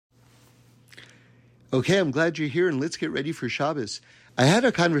Okay, I'm glad you're here, and let's get ready for Shabbos. I had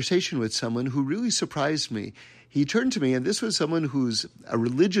a conversation with someone who really surprised me. He turned to me, and this was someone who's a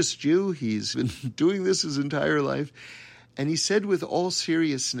religious Jew. He's been doing this his entire life. And he said with all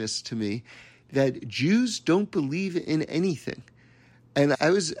seriousness to me that Jews don't believe in anything. And I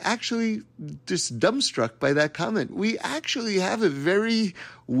was actually just dumbstruck by that comment. We actually have a very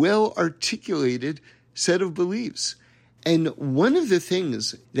well-articulated set of beliefs. And one of the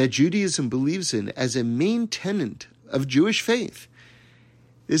things that Judaism believes in as a main tenet of Jewish faith,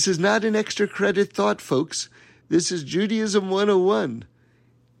 this is not an extra credit thought, folks. This is Judaism 101,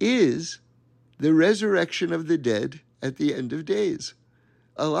 is the resurrection of the dead at the end of days.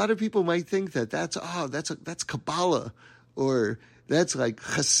 A lot of people might think that that's Kabbalah, or that's like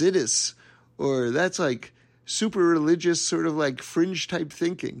Hasidus, or that's like super religious, sort of like fringe type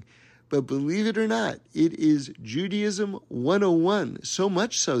thinking. But believe it or not, it is Judaism 101, so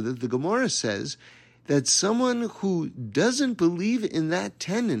much so that the Gemara says that someone who doesn't believe in that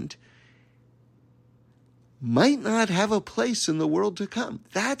tenet might not have a place in the world to come.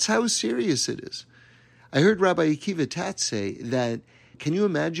 That's how serious it is. I heard Rabbi Akiva Tatz say that, can you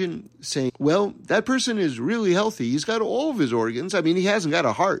imagine saying, well, that person is really healthy. He's got all of his organs. I mean, he hasn't got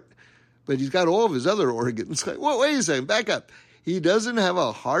a heart, but he's got all of his other organs. Like, well, wait a second, back up. He doesn't have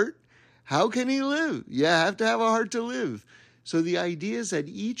a heart? How can he live? You have to have a heart to live. So the idea is that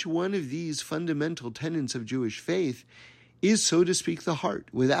each one of these fundamental tenets of Jewish faith is, so to speak, the heart.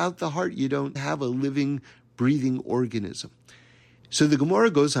 Without the heart, you don't have a living, breathing organism. So the Gemara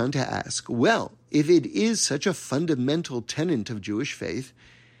goes on to ask, well, if it is such a fundamental tenet of Jewish faith,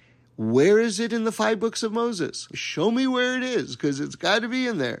 where is it in the 5 books of Moses? Show me where it is, because it's got to be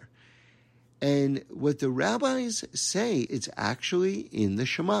in there. And what the rabbis say, it's actually in the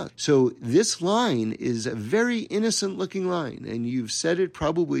Shema. So this line is a very innocent-looking line, and you've said it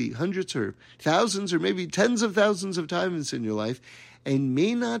probably hundreds or thousands or maybe tens of thousands of times in your life, and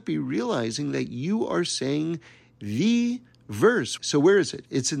may not be realizing that you are saying the verse. So where is it?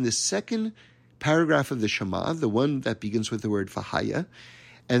 It's in the second paragraph of the Shema, the one that begins with the word Vahaya,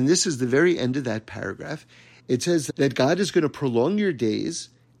 and this is the very end of that paragraph. It says that God is going to prolong your days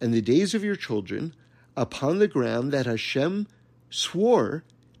and the days of your children upon the ground that Hashem swore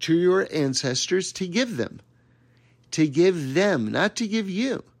to your ancestors to give them. To give them, not to give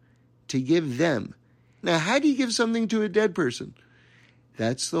you, to give them. Now, how do you give something to a dead person?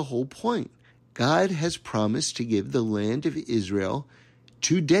 That's the whole point. God has promised to give the land of Israel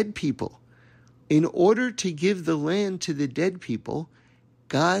to dead people. In order to give the land to the dead people,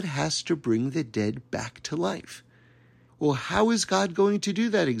 God has to bring the dead back to life. Well, how is God going to do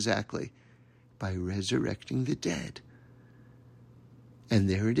that exactly? By resurrecting the dead. And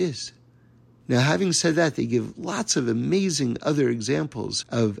there it is. Now, having said that, they give lots of amazing other examples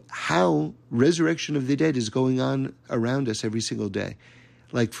of how resurrection of the dead is going on around us every single day.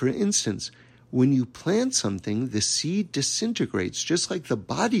 Like, for instance, when you plant something, the seed disintegrates, just like the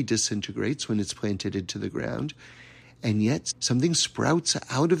body disintegrates when it's planted into the ground, and yet something sprouts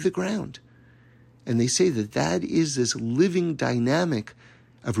out of the ground. And they say that that is this living dynamic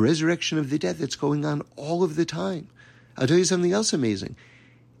of resurrection of the dead that's going on all of the time. I'll tell you something else amazing.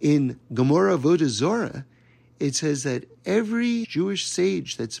 In Gemara Avodah Zorah, it says that every Jewish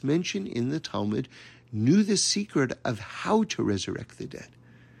sage that's mentioned in the Talmud knew the secret of how to resurrect the dead.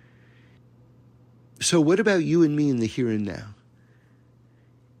 So what about you and me in the here and now?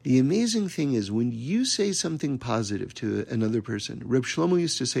 The amazing thing is when you say something positive to another person, Reb Shlomo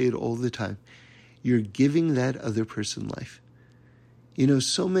used to say it all the time, you're giving that other person life. You know,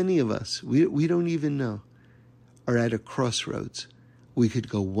 so many of us, we don't even know, are at a crossroads. We could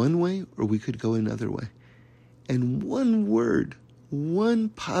go one way or we could go another way. And one word, one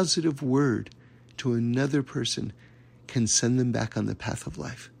positive word to another person can send them back on the path of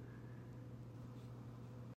life.